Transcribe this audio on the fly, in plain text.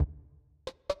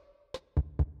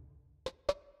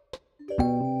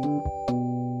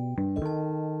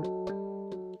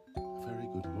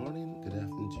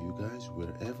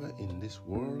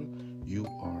You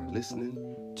are listening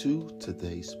to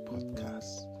today's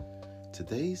podcast.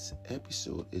 Today's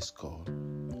episode is called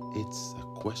It's a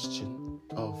Question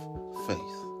of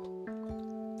Faith.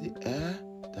 The air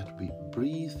that we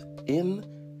breathe in,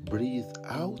 breathe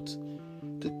out,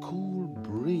 the cool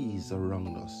breeze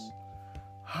around us.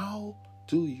 How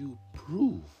do you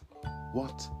prove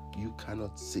what you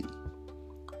cannot see?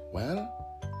 Well,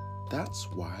 that's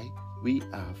why we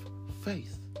have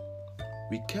faith.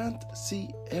 We can't see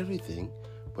everything,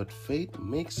 but faith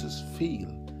makes us feel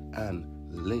and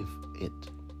live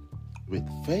it. With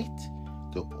faith,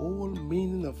 the whole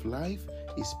meaning of life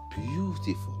is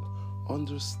beautiful,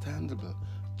 understandable,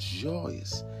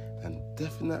 joyous, and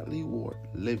definitely worth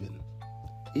living.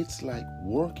 It's like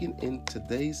working in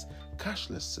today's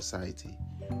cashless society.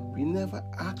 We never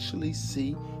actually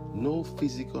see no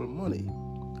physical money,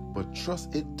 but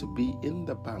trust it to be in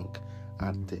the bank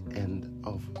at the end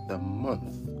of the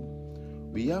month.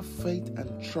 We have faith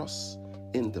and trust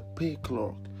in the pay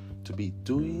clerk to be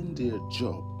doing their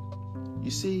job.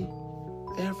 You see,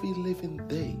 every living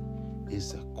day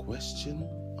is a question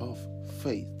of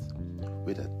faith,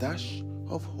 with a dash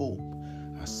of hope,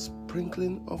 a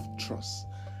sprinkling of trust,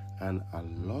 and a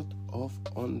lot of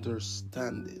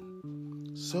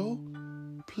understanding. So,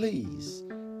 please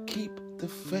keep the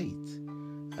faith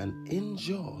and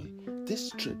enjoy this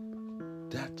trip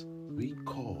that we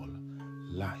call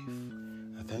life.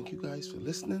 I thank you guys for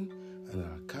listening, and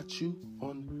I'll catch you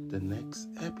on the next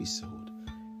episode.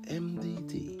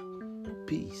 MDD.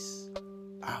 Peace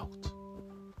out.